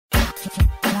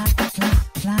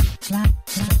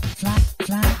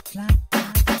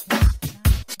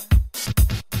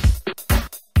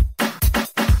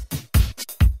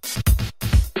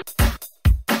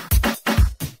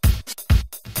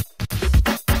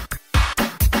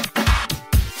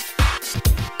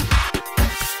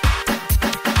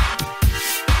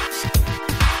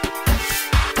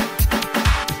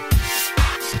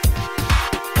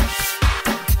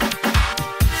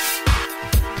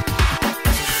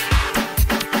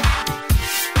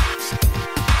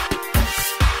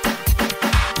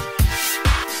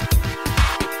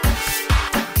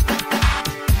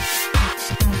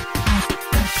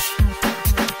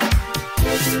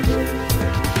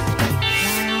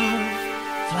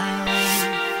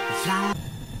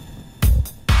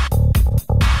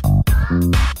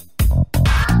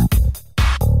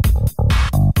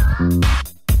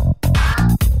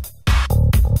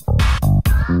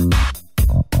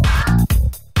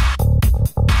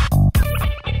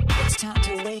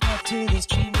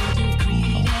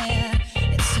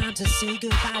Say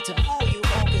goodbye to all you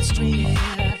orchestrated.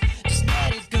 Just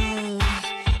let it go.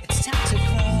 It's time to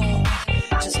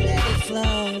grow. Just let it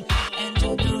flow. And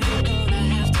you know you're gonna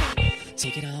have to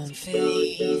take it on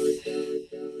faith.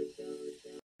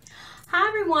 Hi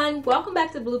everyone, welcome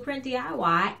back to Blueprint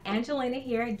DIY. Angelina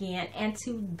here again, and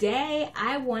today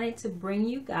I wanted to bring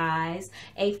you guys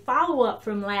a follow-up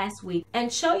from last week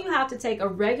and show you how to take a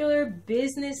regular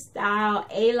business style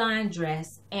A-line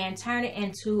dress and turn it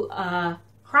into a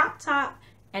crop top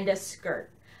and a skirt.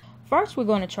 First, we're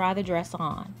going to try the dress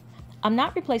on. I'm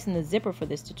not replacing the zipper for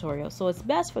this tutorial, so it's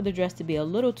best for the dress to be a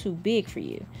little too big for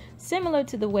you, similar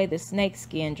to the way the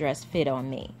snakeskin dress fit on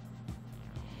me.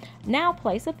 Now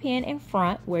place a pin in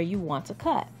front where you want to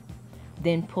cut.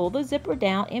 Then pull the zipper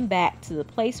down and back to the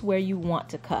place where you want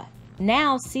to cut.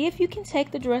 Now see if you can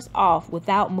take the dress off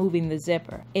without moving the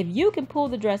zipper. If you can pull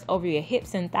the dress over your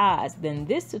hips and thighs, then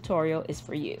this tutorial is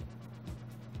for you.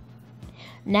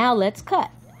 Now let's cut.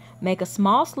 Make a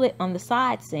small slit on the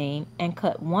side seam and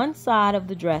cut one side of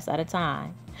the dress at a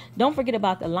time. Don't forget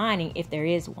about the lining if there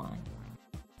is one.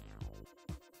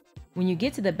 When you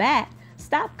get to the back,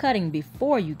 stop cutting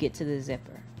before you get to the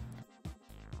zipper.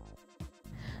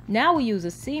 Now we use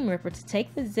a seam ripper to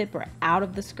take the zipper out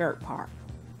of the skirt part.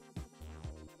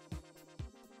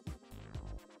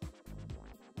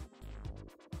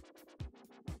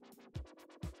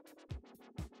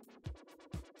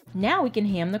 Now we can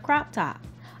hem the crop top.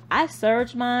 I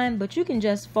serged mine, but you can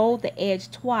just fold the edge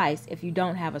twice if you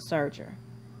don't have a serger.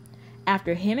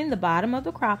 After hemming the bottom of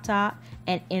the crop top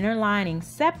and inner lining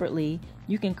separately,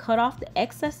 you can cut off the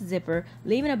excess zipper,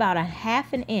 leaving about a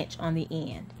 ½ inch on the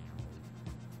end.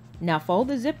 Now fold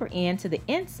the zipper end to the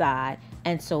inside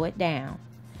and sew it down.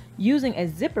 Using a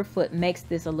zipper foot makes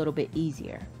this a little bit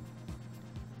easier.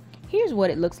 Here's what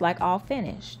it looks like all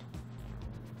finished.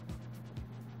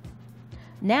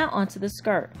 Now onto the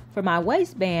skirt. For my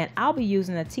waistband, I'll be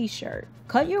using a t-shirt.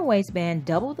 Cut your waistband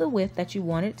double the width that you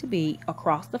want it to be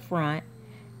across the front,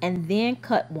 and then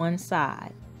cut one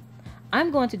side. I'm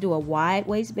going to do a wide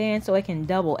waistband so it can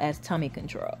double as tummy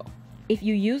control. If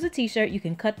you use a t-shirt, you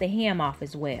can cut the hem off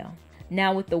as well.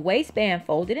 Now with the waistband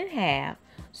folded in half,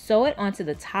 sew it onto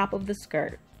the top of the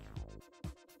skirt.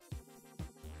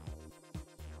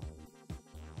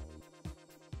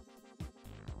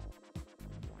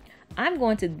 I'm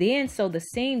going to then sew the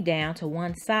seam down to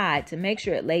one side to make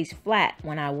sure it lays flat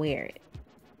when I wear it.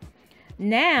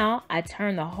 Now I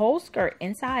turn the whole skirt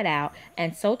inside out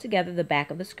and sew together the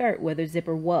back of the skirt where the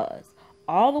zipper was,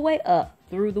 all the way up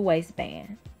through the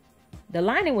waistband. The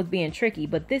lining was being tricky,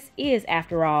 but this is,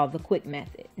 after all, the quick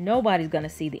method. Nobody's going to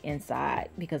see the inside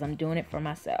because I'm doing it for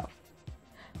myself.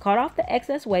 Cut off the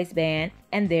excess waistband,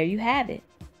 and there you have it.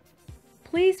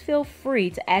 Please feel free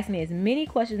to ask me as many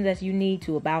questions as you need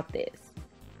to about this.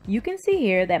 You can see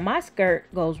here that my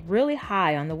skirt goes really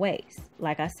high on the waist,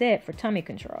 like I said, for tummy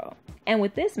control. And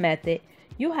with this method,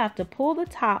 you'll have to pull the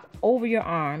top over your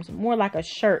arms, more like a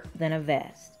shirt than a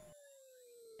vest.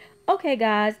 Okay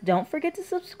guys, don't forget to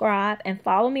subscribe and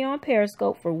follow me on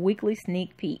Periscope for weekly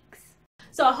sneak peeks.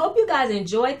 So I hope you guys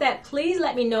enjoyed that. Please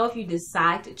let me know if you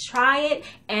decide to try it,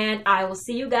 and I will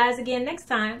see you guys again next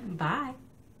time. Bye.